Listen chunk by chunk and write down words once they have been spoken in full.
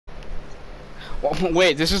Well,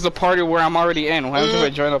 wait, this is the party where I'm already in. Why do I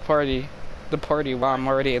join the party? The party while I'm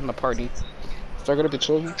already in the party. Is that gonna be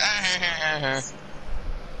children?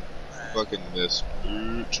 Fucking this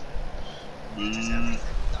bitch.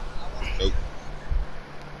 Nope.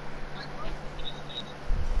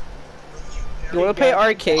 You wanna play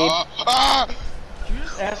arcade? Did you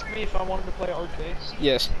just ask me if I wanted to play arcade?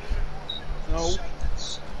 Yes. No.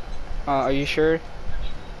 Are you sure?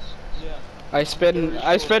 Yeah. I spent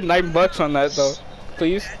 $9 on that though.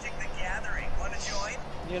 Please.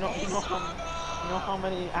 You know how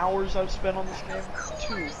many hours I've spent on this game?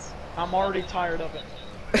 2. I'm already tired of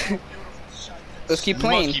it. Let's keep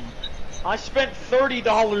playing. I spent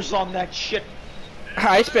 $30 on that shit.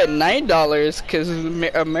 I spent $9 because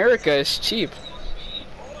America is cheap.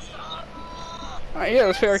 Yeah,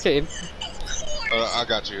 let's play arcade. I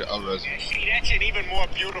got you. I'll res. That's an even more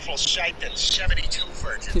beautiful sight than 72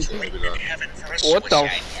 virgins waiting in heaven for a What the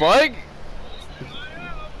suicide. fuck?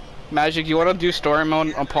 Magic, you wanna do story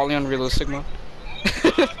mode on poly on realistic mode?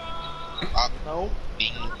 No.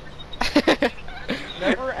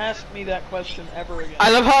 Never ask me that question ever again.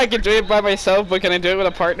 I love how I can do it by myself, but can I do it with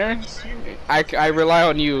a partner? I rely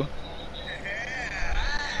on you.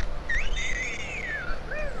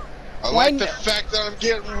 I like the fact that I'm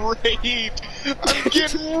getting raped. I'm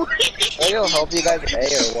getting raped. I'll help you guys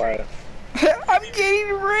A or what? I'm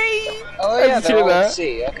getting raped! Oh yeah, Let's they're hear all that. at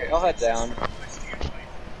C. Okay, I'll head down.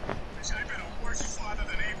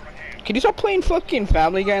 Can you stop playing fucking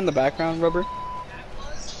Family Guy in the background, Rubber?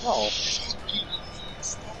 No.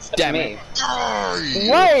 Damn me. it.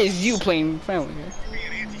 Why is you playing Family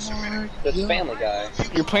Guy? That's Family Guy.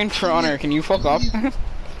 You're playing For Honor, can you fuck off? You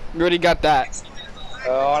already got that.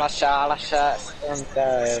 Oh, la shot, Family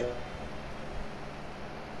Guy.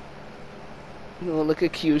 Oh, look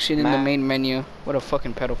at Kyushin in the main menu. What a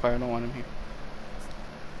fucking pedophile, I don't want him here.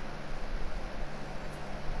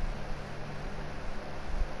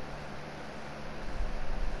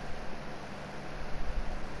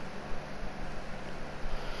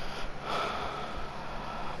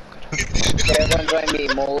 Okay, everyone join me.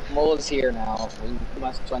 Mole is here now. We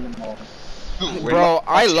must join the mole. Bro,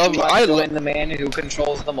 I love the man who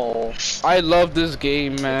controls the mole. I love this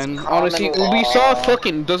game, man. Honestly, Ubisoft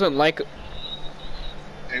fucking doesn't like.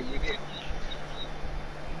 Hey, we need.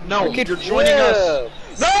 No, Wicked you're joining us.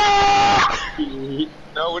 No!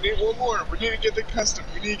 No, we need one more. We need to get the custom.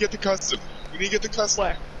 We need to get the custom. We need to get the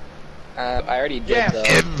custom. I already did Yeah. though.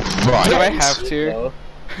 Do I have to?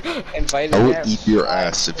 Invited. I will him. eat your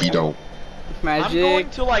ass if you don't. I'm going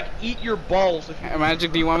Magic. to like eat your balls if you.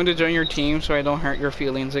 Magic, do you want me to join your team so I don't hurt your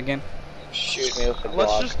feelings again? Shoot me with the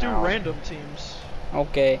Let's Glock just do now. random teams.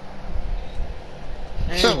 Okay.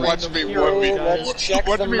 And Watch random me heroes, one v guys. Let's check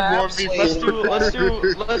Watch the me maps,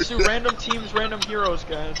 1v4. Let's do random teams, random heroes,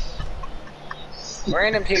 guys.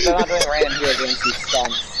 Random teams are not doing random here against these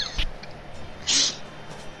stunts.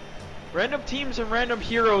 Random teams and random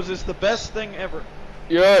heroes is the best thing ever.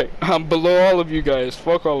 Yeah, I'm below all of you guys.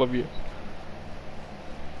 Fuck all of you.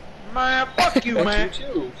 Man, fuck you, man.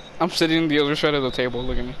 I'm sitting on the other side of the table.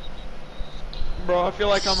 Look at me. Bro, I feel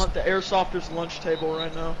like I'm at the Airsofter's lunch table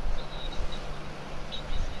right now.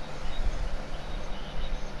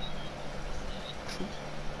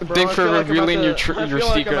 Bro, Thanks I for feel like I'm revealing at your the- your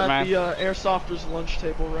secret, I'm man. at the Airsofter's lunch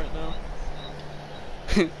table right now.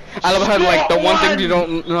 I love how like the one thing you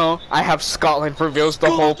don't know, I have Scotland reveals the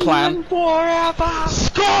whole plan.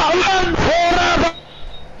 Scotland forever!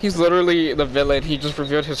 He's literally the villain. He just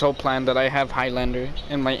revealed his whole plan that I have Highlander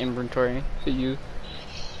in my inventory to use.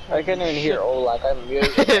 I couldn't even hear Olak. I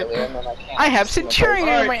muted it earlier and then I can't. I have Centurion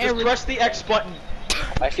in my Alright, just inventory. press the X button.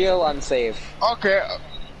 I feel unsafe. Okay.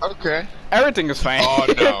 Okay. Everything is fine. Oh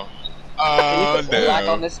no. Can you put Olak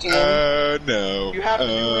on this team? No. You have to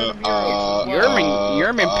do random heroes.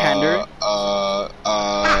 You're my pander.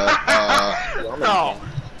 No.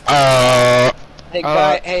 Hey,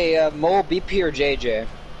 guy, hey, Mole, BP or JJ?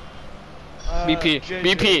 BP, JJ.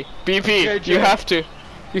 BP, BP. JJ. You have to.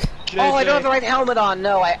 JJ. Oh, I don't have the right helmet on.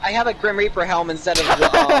 No, I have a Grim Reaper helm instead of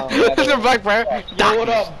the. The black bear. Yo, what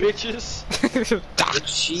up, bitches? The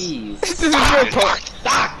cheese. This is your post.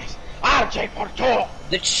 Darkness! RJ Porto!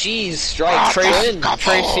 The cheese strikes Tracy, cringe.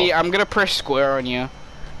 Tracy, I'm gonna press square on you.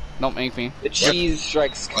 Don't make me. The cheese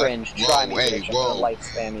strikes cringe. Try me, Whoa, bitch. I'm whoa. gonna light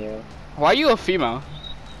spam you. Why are you a female?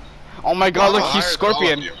 Oh my god, look, he's Why?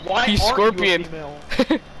 Scorpion. Why He's aren't Scorpion. you a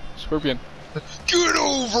female? Scorpion. Get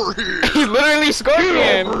over here! He's literally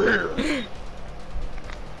Scorpion. Over here.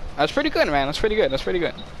 That's pretty good, man. That's pretty good. That's pretty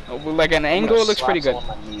good. Like an I'm angle gonna looks slap pretty good.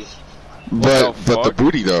 someone on my knee. What the But the fuck?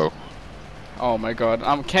 booty though. Oh my god.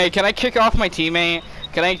 Can I kick off my teammate?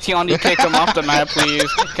 Can I Tiandi kick him off the map,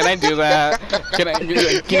 please? Can I do that? Can I?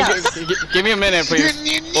 Give me a minute, please.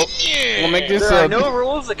 We'll make this. There are no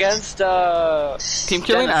rules against team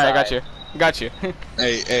killing. All right, got you. Got you.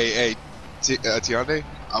 Hey, Tiande,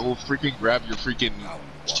 I will freaking grab your freaking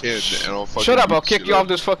chin and I'll fucking. Shut up! I'll kick you off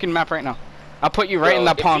this fucking map right now. I'll put you right in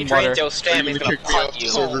that pond water. Are you gonna kick me off the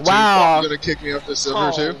server too? Wow. You gonna kick me off the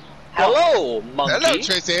server too? Hello, monkey. Hello,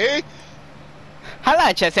 Tracy.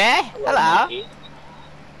 Hello, Jesse. Hello. Monkey.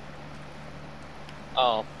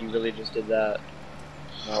 Oh, you really just did that.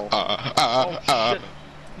 No. Oh, shit.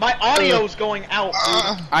 My audio's going out,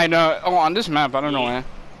 dude. I know. Oh, on this map, I don't know why.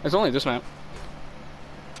 It's only this map.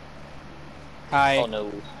 Hi. Oh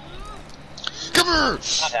no. Come here.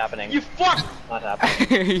 Not happening. You fuck! Not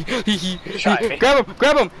happening. Try me. Grab him!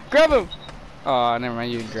 Grab him! Grab him! Oh, never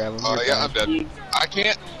mind. You can grab him. Oh yeah, I'm dead. I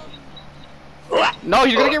can't. No,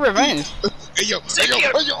 you're gonna get revenge. Hey yo, hey yo,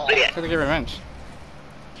 hey yo. You're gonna get revenge.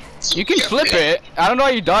 You can flip it. I don't know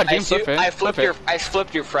why you dodge. You can flip it. I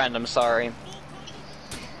flipped your friend. I'm sorry.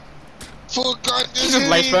 Full gun This is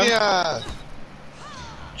life, man.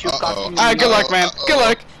 Uh-oh. Alright, good luck, man. Good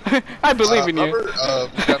luck. I believe in you.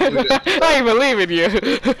 I believe in you.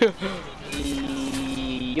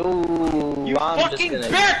 You fucking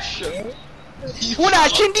bitch! What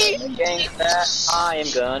up, Chindy? Gank that. I am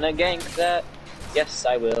gonna gank that. Yes,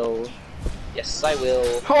 I will. Yes, I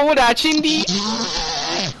will. Hold on, Chindy.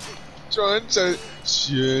 John said,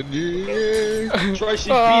 Chindy. Tracy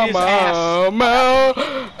beat his ass. Oh,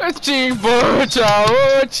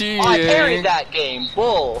 I carried that game.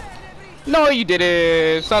 Bull. No, you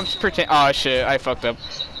didn't. Stop pretend. Oh shit, I fucked up.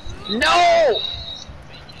 No!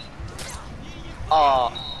 No!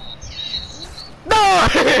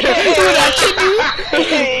 Do that, Chindy.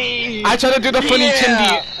 Hey! I tried to do the funny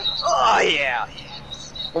Chindy. Oh, yeah.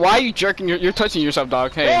 Why are you jerking? You're touching yourself,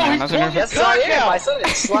 dog. Hey, man, that's enough. Yes, I am. I said it.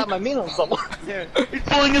 Slap my meat on someone. Yeah. He's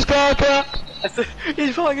pulling his cock out.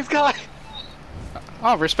 He's pulling his cock.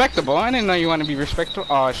 Oh, respectable. I didn't know you want to be respectable.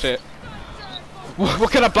 Oh shit.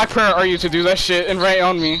 What kind of black parent are you to do that shit and right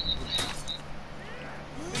on me?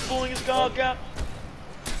 He's pulling his cock out.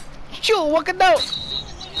 Chill, what can out?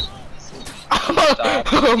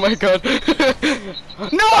 Oh my god.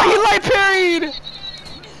 No, he light parried!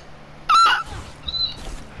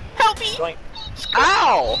 Help me! Going.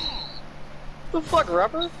 Ow! The fuck,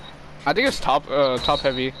 rubber? I think it's top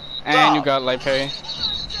heavy. And you got light parry.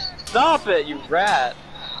 Stop it, you rat!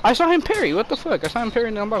 I saw him parry, what the fuck? I saw him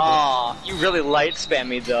parry down bubble. Aw, you really light spam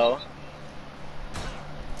me though.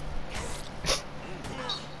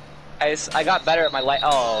 I got better at my light.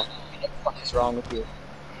 Oh, what the fuck is wrong with you?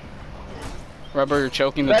 Rubber, you're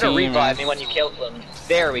choking the Better team. revive Man. me when you kill them.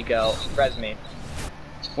 There we go. Res me.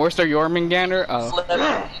 Where's the Jormungandr? Oh. Flip.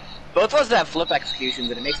 Both of us have flip executions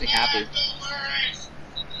and it makes me happy.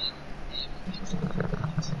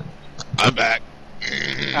 I'm back.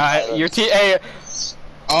 Your team. Hey,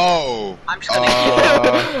 Oh. I'm just gonna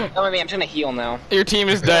heal. No, I mean, I'm trying to heal now. your team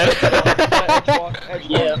is dead.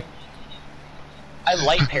 Yeah. I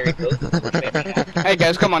light parried both of them, which made me happy. Hey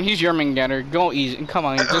guys, come on, he's Jormungandr. Go easy. Come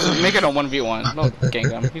on, just make it a 1v1. Don't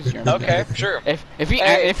gank him. He's Jormungandr. Okay, sure. If you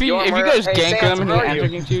Jormer, guys hey, gank Sans, him and where he are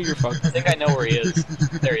you? answers you, you're fucked. I think I know where he is.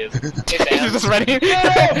 There he is. Hey, He's just Sam. ready. You're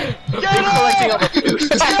collecting all the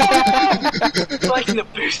boost. Collecting the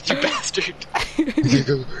boost, you bastard.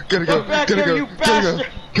 Gotta go. Get back Gotta here, go. you Gotta go. bastard!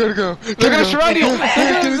 Gotta go. They're gonna surround you. They're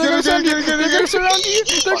Gotta gonna surround you. go. They're gonna surround you.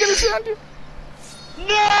 They're gonna surround you. No!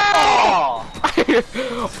 Oh!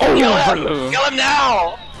 Overload. Kill him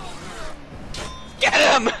now! Get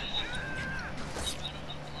him!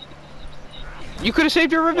 You could have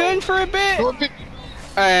saved your revenge for a bit.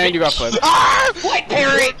 And you got flipped. Ah! Light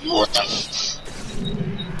parry!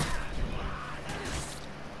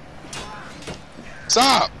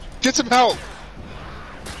 Stop! Get some help!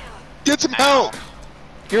 Get some help!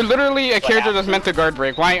 You're literally a character that's meant to guard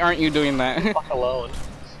break. Why aren't you doing that? Fuck alone.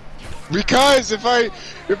 Because if I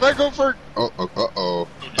go for Hey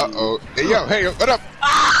yo, hey, what up?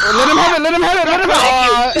 Let him have it. Let him have it. Let him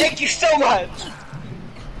have it. Thank you so much!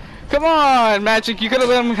 Come on, Magic. You could have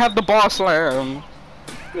let him have the boss slam.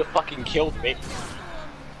 You fucking killed me.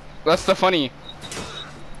 That's the funny.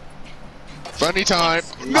 Funny time.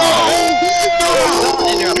 No!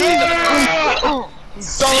 No!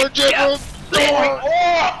 Dollar General!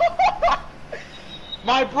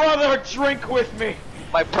 My brother, drink with me!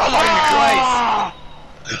 My brother in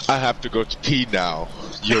Christ! I have to go to pee now.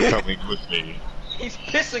 You're coming with me. He's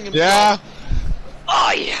pissing himself. Yeah?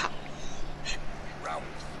 Oh yeah!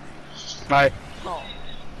 Bye.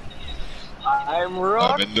 I'm I'm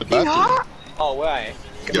rocking in the bathroom. Oh, why?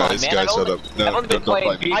 Guys, man, shut up. No, I've only been don't playing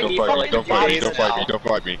fight me. BP for like Don't fight me. 5 Don't days fight me. now. Don't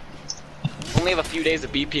fight me. Only have a few days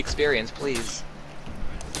of BP experience, please.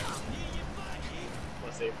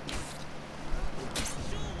 Let's see.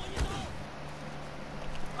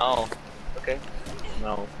 Oh, okay.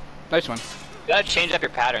 No. Nice one. You gotta change up your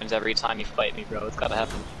patterns every time you fight me, bro. It's gotta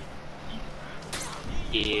happen.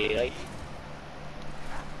 Yeah.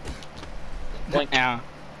 Blink. Yeah.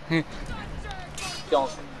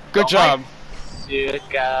 Don't. Good job. What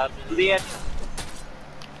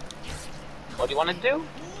do you want to do?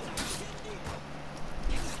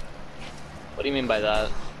 What do you mean by that?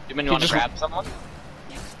 Do you mean you want to grab someone?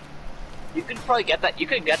 You could probably get that. You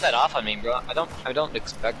could get that off on me, bro. I don't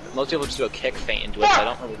expect. Most people just do a kick feint into it, so I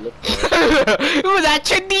don't really look for it. Ooh, that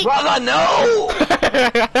chindi! Brother, no!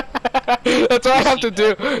 That's all I have to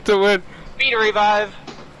do to win. Speed revive.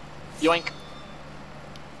 Yoink.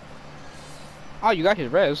 Oh, you got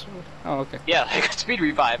his res. Oh, okay. Yeah, I got speed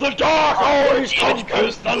revive. The dark always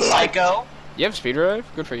conquers the light. Psycho. You have speed revive?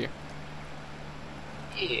 Good for you.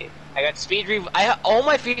 Yeah. I got speed revive. All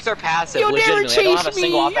my feats are passive. You never Legitimately, I don't have a chase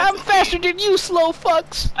single me! I'm offensive faster feat. than you, slow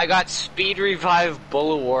fucks! I got speed revive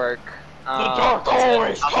bulwark. The dark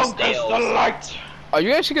always conquers the light. Are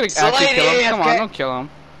you actually gonna So actually lady kill him? Come on, AFK. don't kill him.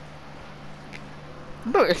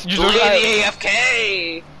 Bro, you just Lady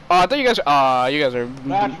AFK. Oh, I thought you guys. You guys are.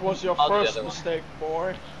 That was your I'll do the first other one. mistake,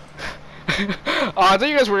 boy. Oh, I thought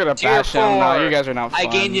you guys were gonna Tier bash him. No, 4. you guys are not fun. I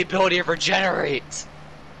gain the ability to regenerate.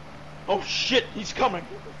 Oh shit, he's coming.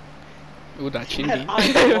 Ooh, that Had chindi.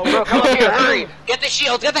 eyes low. Bro, come up here, hurry! Get the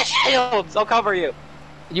shields, get the shields! I'll cover you.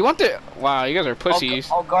 You want the? Wow, you guys are pussies.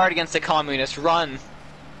 I'll guard against the communists. Run.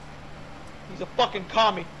 He's a fucking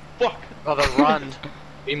commie. Fuck. Brother, run.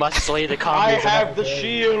 We must slay the I communists. have the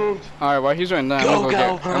shield. All right, while he's doing that, Go, I'm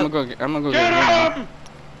gonna bro. go Get get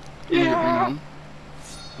him!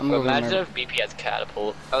 I'm gonna go Imagine get if BP has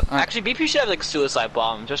catapult. Actually, BP should have like suicide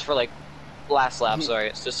bomb, just for like last lap. Sorry,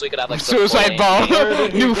 it's just so we could have like the suicide full bomb. Where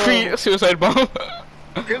did he New go? feat, suicide bomb.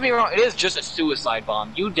 Don't get me wrong, it is just a suicide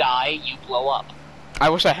bomb. You die, you blow up. I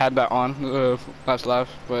wish I had that on last lap,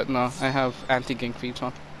 but no, I have anti-gank feats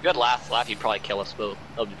on. If you had last lap, you'd probably kill us both.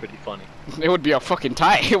 That would be pretty funny. It would be a fucking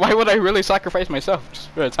tie. Why would I really sacrifice myself just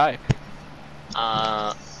for a tie?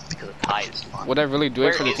 Because a tie is fun. Would I really do Where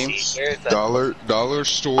it for the is team? he? Where is that? Dollar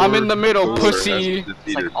store. I'm in the middle, Dollar pussy. has been It's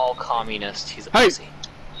defeated. like all communist. He's a Hey. pussy.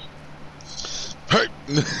 Hey.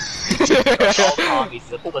 All commies.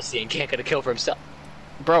 He's a pussy and can't get a kill for himself.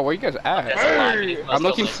 Bro, where you guys at? That's a lie. He must I'm kill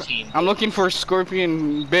looking his for team. I'm looking for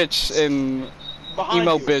Scorpion bitch and Behind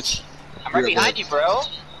emo you. bitch. I'm right behind you, bro.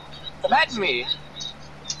 Imagine me.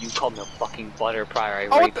 You called me a fucking butter prior. I Oh,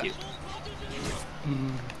 what rape the- you.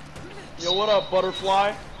 Yo, what up,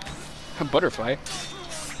 butterfly? A butterfly.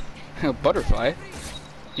 A butterfly.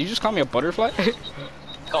 Did you just call me a butterfly?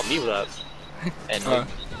 Call me that. And Uh.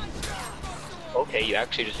 okay, you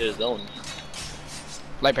actually just did his own.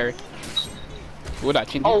 Light parry. Ooh, that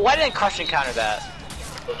chindy. Oh, why didn't Crush encounter that?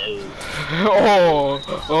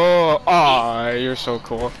 Aw, you're so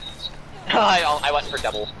cool. I went for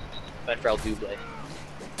double. Went for El Double.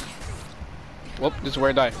 Whoop, this is where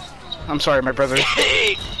I die. I'm sorry, my brother.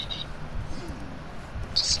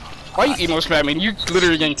 Why are you emo spamming? You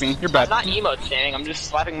literally ganked me. You're I'm bad. not emo chanting, I'm just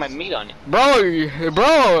slapping my meat on you.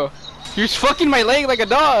 Bro, you're fucking my leg like a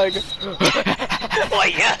dog. Oh,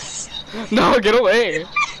 yes! No, get away.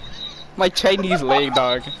 My Chinese leg,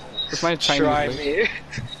 dog. It's my Chinese Try leg.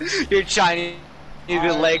 me. Your Chinese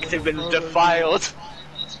legs have been defiled.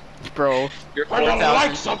 Bro. Your For the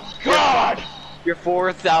likes 4,000 of God! your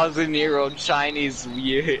 4,000-year-old Chinese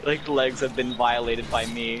legs have been violated by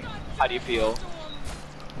me. How do you feel?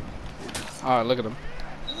 Oh, look at him.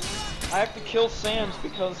 I have to kill Sans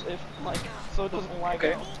because if, like, so it doesn't lag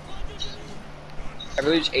Okay. out. I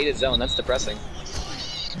really just ate his zone, that's depressing.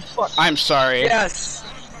 I'm sorry. Yes!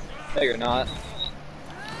 No, you're not.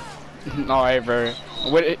 No, I very.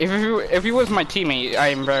 If he was my teammate, I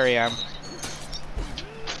am very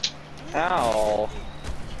Ow.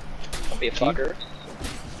 Don't be a fucker.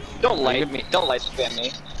 Don't light me. Don't light spam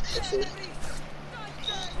me.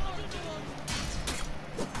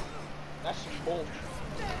 That's some bull.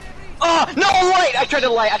 Oh, no light! I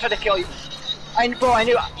tried to kill you. Bro, I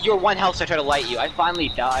knew you were 1 health, so I tried to light you. I finally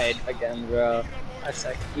died again, bro. A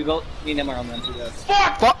sec. We and him are on them too, though.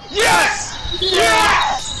 Fuck! Yes!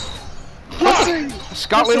 Yes!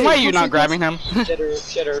 Scotland, why are you not grabbing him?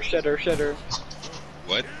 Shitter.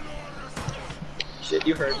 What? Shit,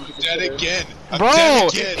 you heard me. Dead again. I'm Bro,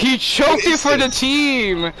 dead again. he choked What it is for the this?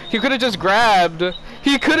 team. He could have just grabbed.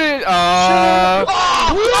 He couldn't. Oh,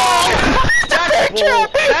 That's bull!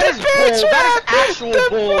 That is bull! That is actual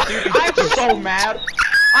bull, dude! I'm so mad!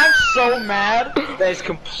 I'm so mad. That is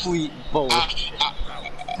complete bullshit.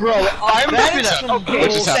 Bro, I'm That is some What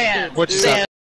just happened? bullshit, What just dude. happened?